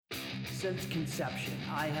Since conception,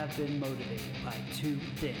 I have been motivated by two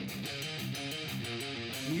things: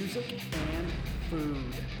 music and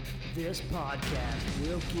food. This podcast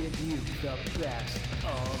will give you the best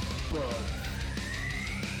of both.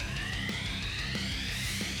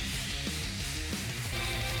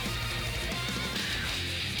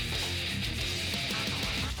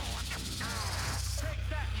 Take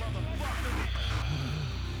that, motherfucker!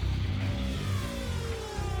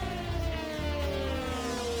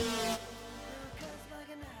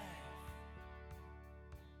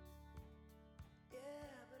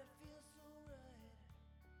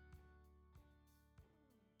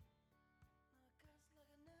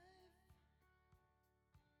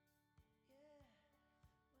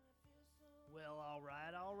 Well, all right.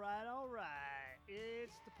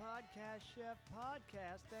 It's the Podcast Chef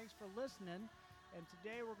Podcast. Thanks for listening. And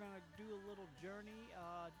today we're going to do a little journey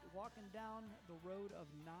walking down the road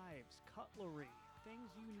of knives, cutlery,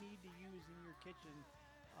 things you need to use in your kitchen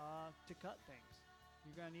to cut things.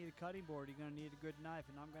 You're going to need a cutting board. You're going to need a good knife,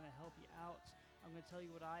 and I'm going to help you out. I'm going to tell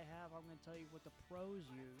you what I have. I'm going to tell you what the pros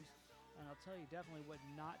use, and I'll tell you definitely what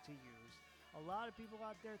not to use. A lot of people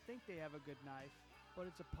out there think they have a good knife, but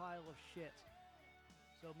it's a pile of shit.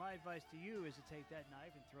 So my advice to you is to take that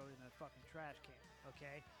knife and throw it in a fucking trash can,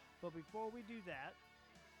 okay? But before we do that,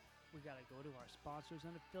 we gotta go to our sponsors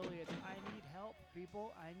and affiliates. I need help,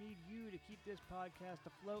 people. I need you to keep this podcast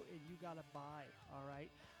afloat, and you gotta buy, all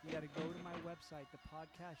right? You gotta go to my website,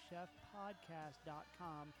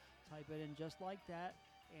 thepodcastchefpodcast.com, type it in just like that,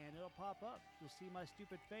 and it'll pop up. You'll see my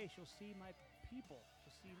stupid face. You'll see my people.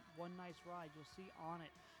 You'll see One Nice Ride. You'll see On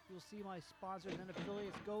It. You'll see my sponsors and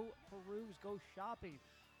affiliates. Go peruse. Go shopping.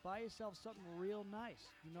 Buy yourself something real nice.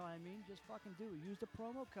 You know what I mean? Just fucking do it. Use the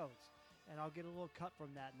promo codes, and I'll get a little cut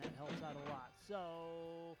from that, and that helps out a lot.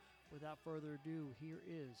 So, without further ado, here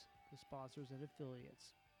is the sponsors and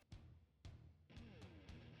affiliates.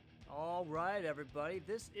 All right, everybody.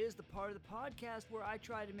 This is the part of the podcast where I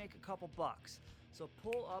try to make a couple bucks. So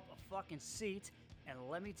pull up a fucking seat and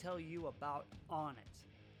let me tell you about On It.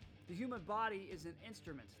 The human body is an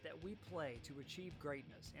instrument that we play to achieve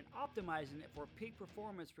greatness, and optimizing it for peak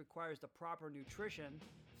performance requires the proper nutrition,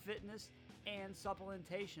 fitness, and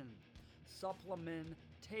supplementation.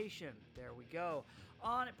 There we go.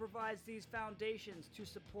 On It provides these foundations to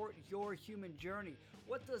support your human journey.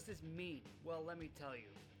 What does this mean? Well, let me tell you.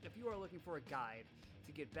 If you are looking for a guide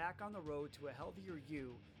to get back on the road to a healthier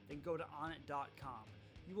you, then go to onnit.com.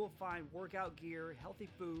 You will find workout gear, healthy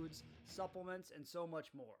foods, supplements, and so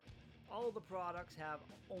much more. All of the products have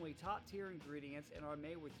only top-tier ingredients and are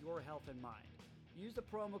made with your health in mind. Use the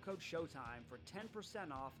promo code SHOWTIME for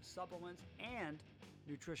 10% off supplements and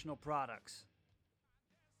nutritional products.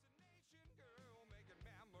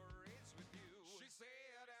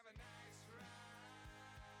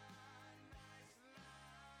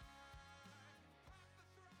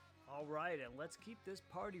 All right, and let's keep this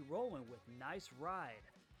party rolling with Nice Ride.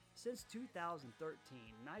 Since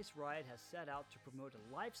 2013, Nice Ride has set out to promote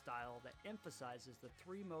a lifestyle that emphasizes the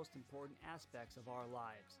three most important aspects of our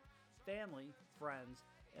lives: family, friends,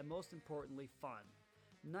 and most importantly, fun.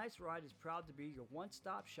 Nice Ride is proud to be your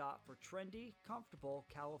one-stop shop for trendy, comfortable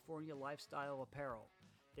California lifestyle apparel.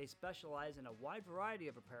 They specialize in a wide variety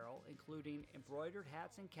of apparel, including embroidered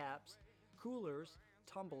hats and caps, coolers,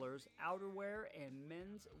 tumblers, outerwear, and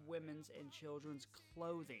men's, women's, and children's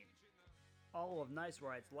clothing. All of Nice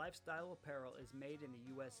Ride's lifestyle apparel is made in the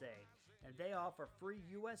USA, and they offer free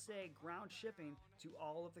USA ground shipping to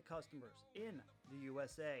all of the customers in the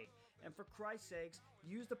USA. And for Christ's sakes,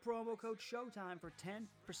 use the promo code SHOWTIME for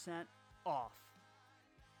 10% off.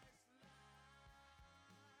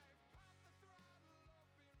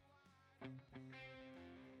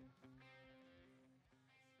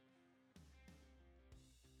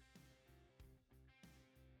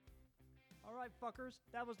 All right, fuckers,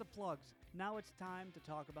 that was the plugs. Now it's time to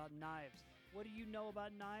talk about knives. What do you know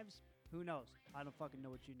about knives? Who knows? I don't fucking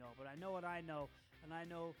know what you know, but I know what I know, and I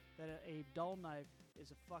know that a dull knife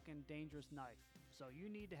is a fucking dangerous knife. So you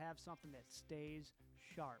need to have something that stays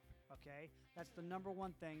sharp, okay? That's the number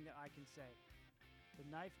one thing that I can say. The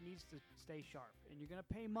knife needs to stay sharp, and you're going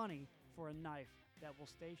to pay money for a knife that will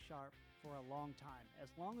stay sharp for a long time,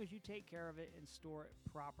 as long as you take care of it and store it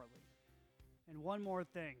properly. And one more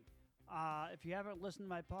thing. If you haven't listened to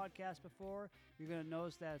my podcast before, you're going to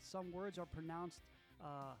notice that some words are pronounced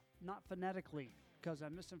not phonetically, because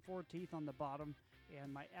I'm missing 4 teeth on the bottom,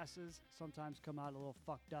 and my S's sometimes come out a little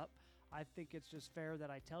fucked up. I think it's just fair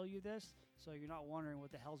that I tell you this, so you're not wondering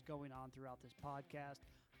what the hell's going on throughout this podcast.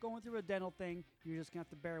 Going through a dental thing, you're just going to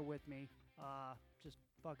have to bear with me. Just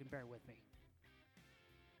fucking bear with me.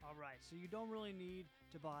 All right, so you don't really need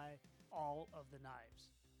to buy all of the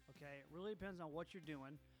knives. Okay, it really depends on what you're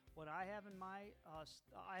doing. What I have in my,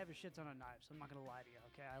 I have a shit ton of knives. I'm not gonna lie to you.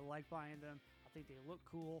 Okay, I like buying them. I think they look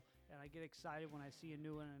cool, and I get excited when I see a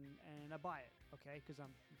new one and I buy it. Okay, because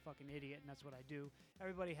I'm a fucking idiot, and that's what I do.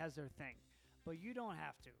 Everybody has their thing, but you don't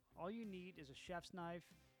have to. All you need is a chef's knife,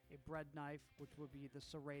 a bread knife, which would be the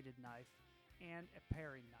serrated knife, and a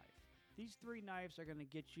paring knife. These three knives are going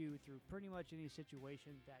to get you through pretty much any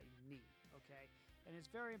situation that you need, okay? And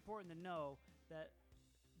it's very important to know that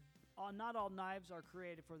not all knives are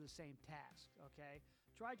created for the same task, okay?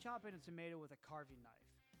 Try chopping a tomato with a carving knife.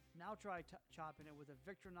 Now try chopping it with a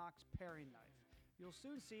Victorinox paring knife. You'll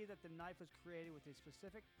soon see that the knife was created with a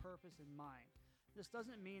specific purpose in mind. This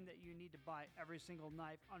doesn't mean that you need to buy every single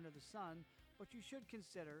knife under the sun, but you should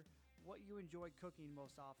consider what you enjoy cooking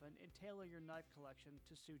most often and tailor your knife collection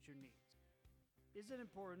to suit your needs. Is it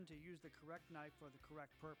important to use the correct knife for the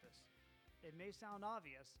correct purpose? It may sound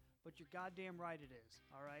obvious, but you're goddamn right it is,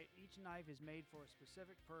 alright? Each knife is made for a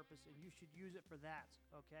specific purpose and you should use it for that,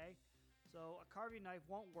 okay? So a carving knife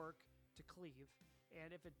won't work to cleave, and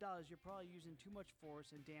if it does, you're probably using too much force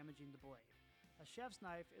and damaging the blade. A chef's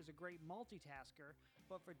knife is a great multitasker,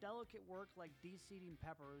 but for delicate work like de-seeding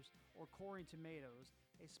peppers or coring tomatoes,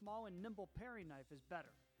 a small and nimble paring knife is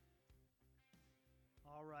better.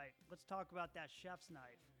 Alright, let's talk about that chef's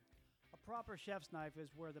knife. A proper chef's knife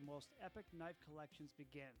is where the most epic knife collections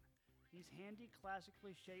begin. These handy,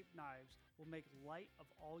 classically shaped knives will make light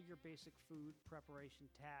of all your basic food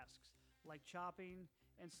preparation tasks, like chopping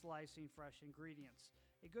and slicing fresh ingredients.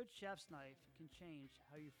 A good chef's knife can change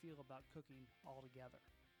how you feel about cooking altogether.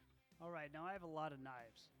 Alright, now I have a lot of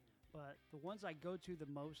knives, but the ones I go to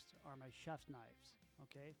the most are my chef's knives.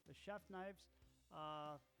 Okay? The chef knives,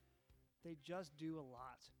 they just do a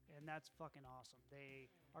lot, and that's fucking awesome. They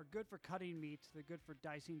are good for cutting meat, they're good for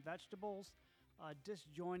dicing vegetables,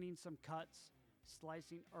 disjointing some cuts,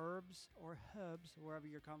 slicing herbs or herbs, wherever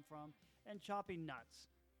you come from, and chopping nuts.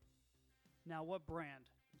 Now, what brand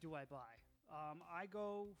do I buy? I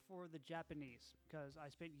go for the Japanese because I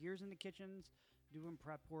spent years in the kitchens doing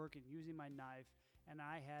prep work and using my knife, and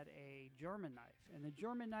I had a German knife. And the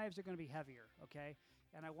German knives are going to be heavier, okay?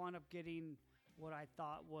 And I wound up getting what I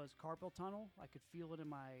thought was carpal tunnel. I could feel it in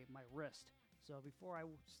my wrist. So before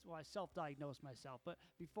I self-diagnosed myself, but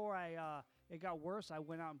before it got worse, I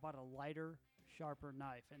went out and bought a lighter, sharper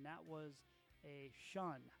knife, and that was a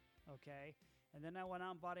Shun, okay? And then I went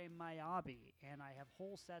out and bought a Miyabi, and I have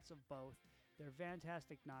whole sets of both. They're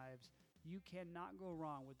fantastic knives. You cannot go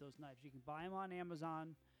wrong with those knives. You can buy them on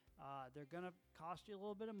Amazon. They're going to cost you a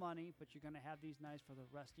little bit of money, but you're going to have these knives for the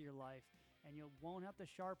rest of your life, and you won't have to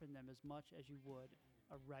sharpen them as much as you would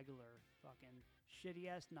a regular fucking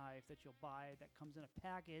shitty-ass knife that you'll buy that comes in a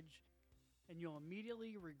package, and you'll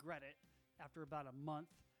immediately regret it after about a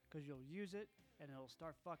month because you'll use it, and it'll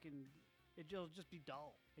start fucking... It'll just be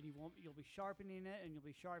dull, and you'll be sharpening it, and you'll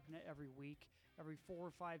be sharpening it every week. Every 4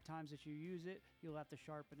 or 5 times that you use it, you'll have to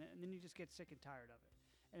sharpen it, and then you just get sick and tired of it.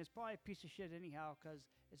 And it's probably a piece of shit anyhow because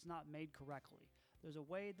it's not made correctly. There's a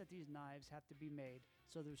way that these knives have to be made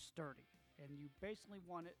so they're sturdy, and you basically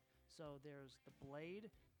want it so there's the blade,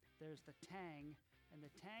 there's the tang, and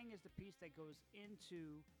the tang is the piece that goes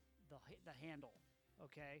into the handle,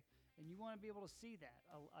 okay? And you want to be able to see that.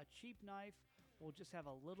 A cheap knife will just have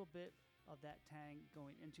a little bit of that tang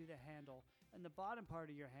going into the handle, and the bottom part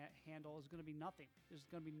of your handle is going to be nothing. There's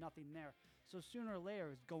going to be nothing there. So sooner or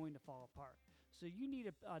later, it's going to fall apart. So you need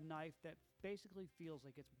a knife that basically feels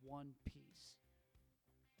like it's one piece.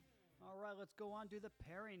 All right, let's go on to the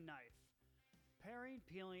paring knife. Paring,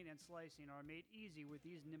 peeling, and slicing are made easy with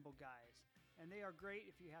these nimble guys, and they are great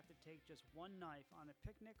if you have to take just one knife on a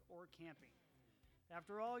picnic or camping.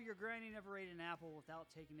 After all, your granny never ate an apple without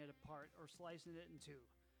taking it apart or slicing it in two.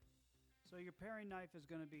 So your paring knife is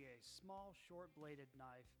going to be a small, short-bladed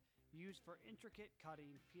knife used for intricate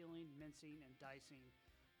cutting, peeling, mincing, and dicing.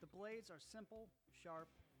 The blades are simple, sharp,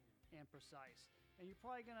 and precise. And you're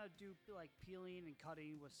probably going to do like peeling and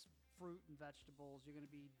cutting with fruit and vegetables. You're going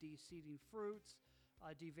to be de-seeding fruits,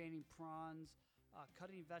 deveining prawns,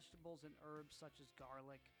 cutting vegetables and herbs such as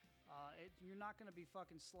garlic. You're not going to be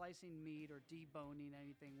fucking slicing meat or deboning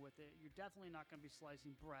anything with it. You're definitely not going to be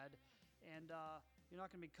slicing bread. And you're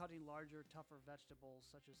not going to be cutting larger, tougher vegetables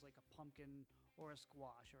such as like a pumpkin or a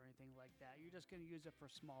squash or anything like that. You're just going to use it for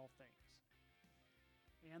small things.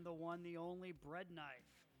 And the one, the only bread knife.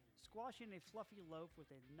 Squashing a fluffy loaf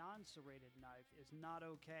with a non-serrated knife is not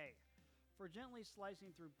okay. For gently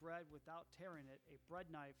slicing through bread without tearing it, a bread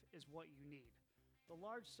knife is what you need. The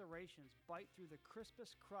large serrations bite through the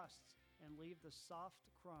crispest crusts and leave the soft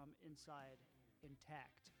crumb inside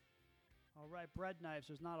intact. All right, bread knives.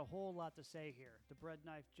 There's not a whole lot to say here. The bread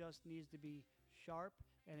knife just needs to be sharp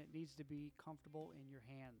and it needs to be comfortable in your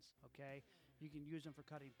hands, okay? You can use them for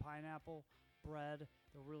cutting pineapple, bread.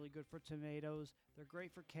 They're really good for tomatoes. They're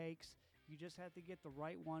great for cakes. You just have to get the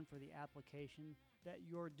right one for the application that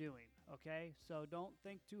you're doing, okay? So don't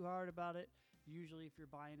think too hard about it. Usually if you're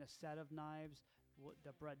buying a set of knives,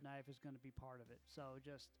 the bread knife is going to be part of it. So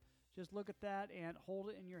just look at that and hold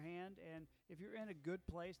it in your hand. And if you're in a good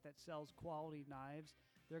place that sells quality knives,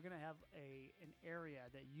 they're going to have an area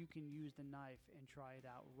that you can use the knife and try it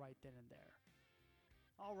out right then and there.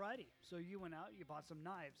 Alrighty, so you went out, you bought some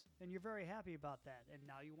knives, and you're very happy about that, and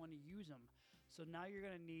now you want to use them. So now you're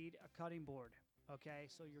going to need a cutting board, okay?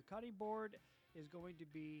 So your cutting board is going to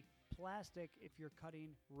be plastic if you're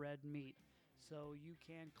cutting red meat. So you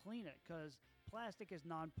can clean it, because plastic is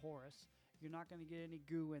non-porous. You're not going to get any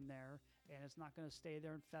goo in there, and it's not going to stay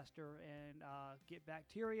there and fester and get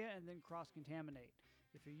bacteria and then cross-contaminate.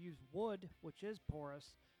 If you use wood, which is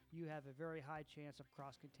porous, you have a very high chance of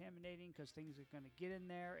cross-contaminating because things are going to get in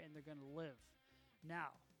there and they're going to live.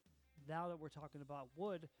 Now that we're talking about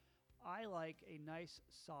wood, I like a nice,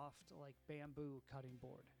 soft, like bamboo cutting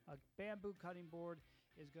board. A bamboo cutting board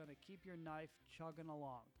is going to keep your knife chugging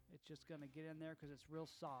along. It's just going to get in there because it's real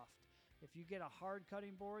soft. If you get a hard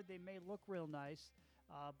cutting board, they may look real nice,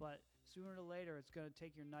 but sooner or later it's going to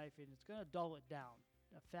take your knife and it's going to dull it down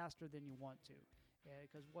faster than you want to.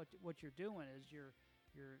 Because what you're doing is you're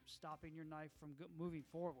stopping your knife from moving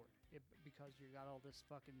forward because you got all this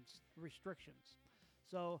fucking restrictions.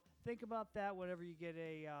 So think about that whenever you get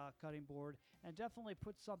a cutting board, and definitely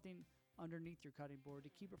put something underneath your cutting board to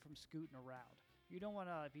keep it from scooting around. You don't want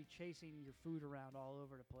to be chasing your food around all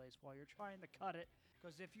over the place while you're trying to cut it,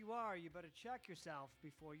 because if you are, you better check yourself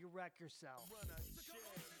before you wreck yourself.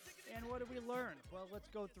 And what did we learn? Well, let's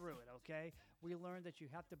go through it, okay? We learned that you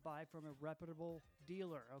have to buy from a reputable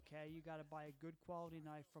dealer, okay? You got to buy a good quality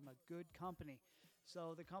knife from a good company.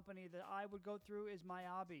 So the company that I would go through is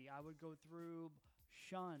Miyabi. I would go through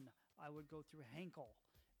Shun. I would go through Henkel.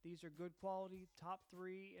 These are good quality, top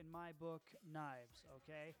 3 in my book knives,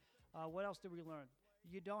 okay? What else did we learn?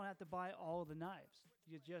 You don't have to buy all the knives.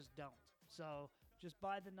 You just don't. So just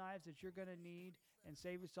buy the knives that you're going to need and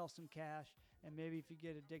save yourself some cash. And maybe if you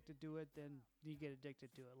get addicted to it, then you get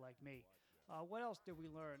addicted to it like me. What else did we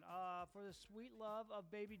learn? For the sweet love of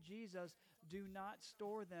baby Jesus, do not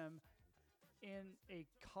store them in a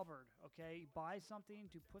cupboard, okay? Buy something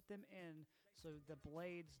to put them in so the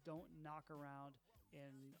blades don't knock around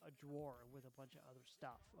in a drawer with a bunch of other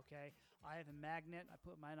stuff, okay? I have a magnet. I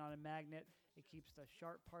put mine on a magnet. It keeps the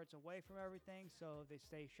sharp parts away from everything so they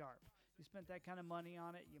stay sharp. You spent that kind of money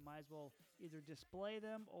on it, you might as well either display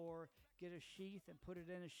them or get a sheath and put it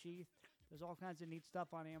in a sheath. There's all kinds of neat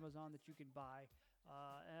stuff on Amazon that you can buy.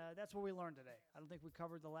 That's what we learned today. I don't think we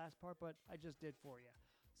covered the last part, but I just did for you.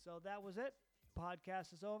 So that was it.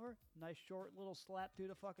 Podcast is over. Nice short little slap to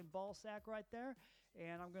the fucking ball sack right there.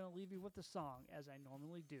 And I'm going to leave you with the song, as I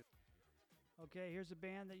normally do. Okay, here's a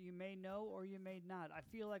band that you may know or you may not. I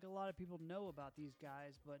feel like a lot of people know about these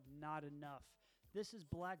guys, but not enough. This is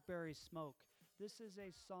Blackberry Smoke. This is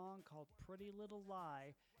a song called Pretty Little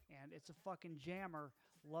Lie, and it's a fucking jammer.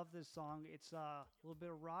 Love this song. It's a little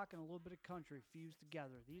bit of rock and a little bit of country fused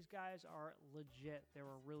together. These guys are legit. They're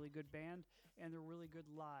a really good band, and they're really good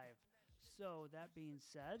live. So, that being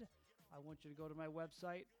said, I want you to go to my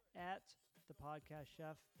website at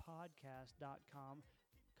thepodcastchefpodcast.com.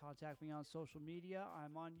 Contact me on social media.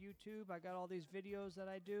 I'm on YouTube. I got all these videos that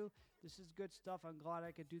I do. This is good stuff. I'm glad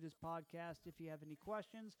I could do this podcast. If you have any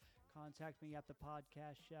questions, contact me at the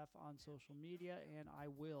Podcast Chef on social media, and I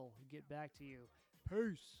will get back to you.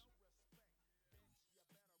 Peace.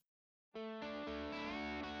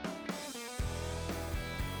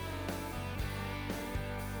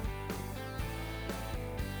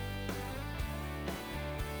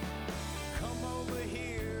 Come over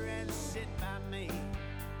here and sit by me.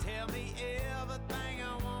 Tell me everything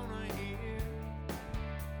I wanna hear.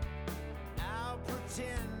 I'll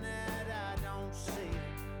pretend that I don't see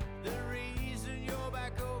the reason you're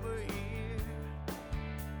back over here.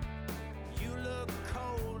 You look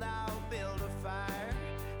cold, I'll build a fire.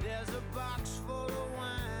 There's a box full of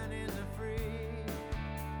wine in the fridge.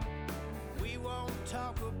 We won't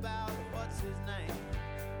talk about what's his name.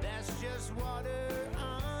 That's just water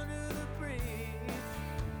under the bridge.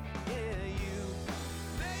 Yeah, you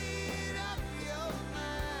made up your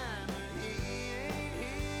mind, but he ain't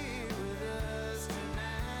here with us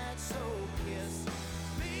tonight. So kiss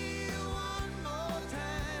me one more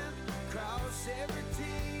time, cross every T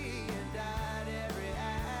and dot every I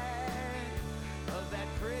of that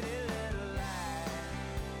pretty little lie.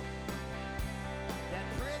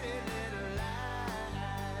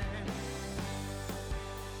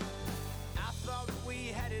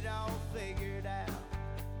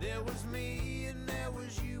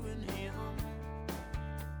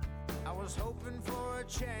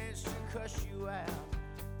 chance to cuss you out,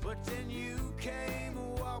 but then you came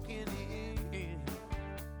walking in,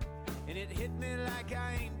 and it hit me like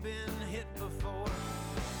I ain't been hit before.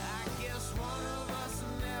 I guess one of us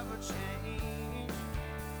never changed.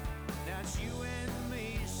 Now it's you and me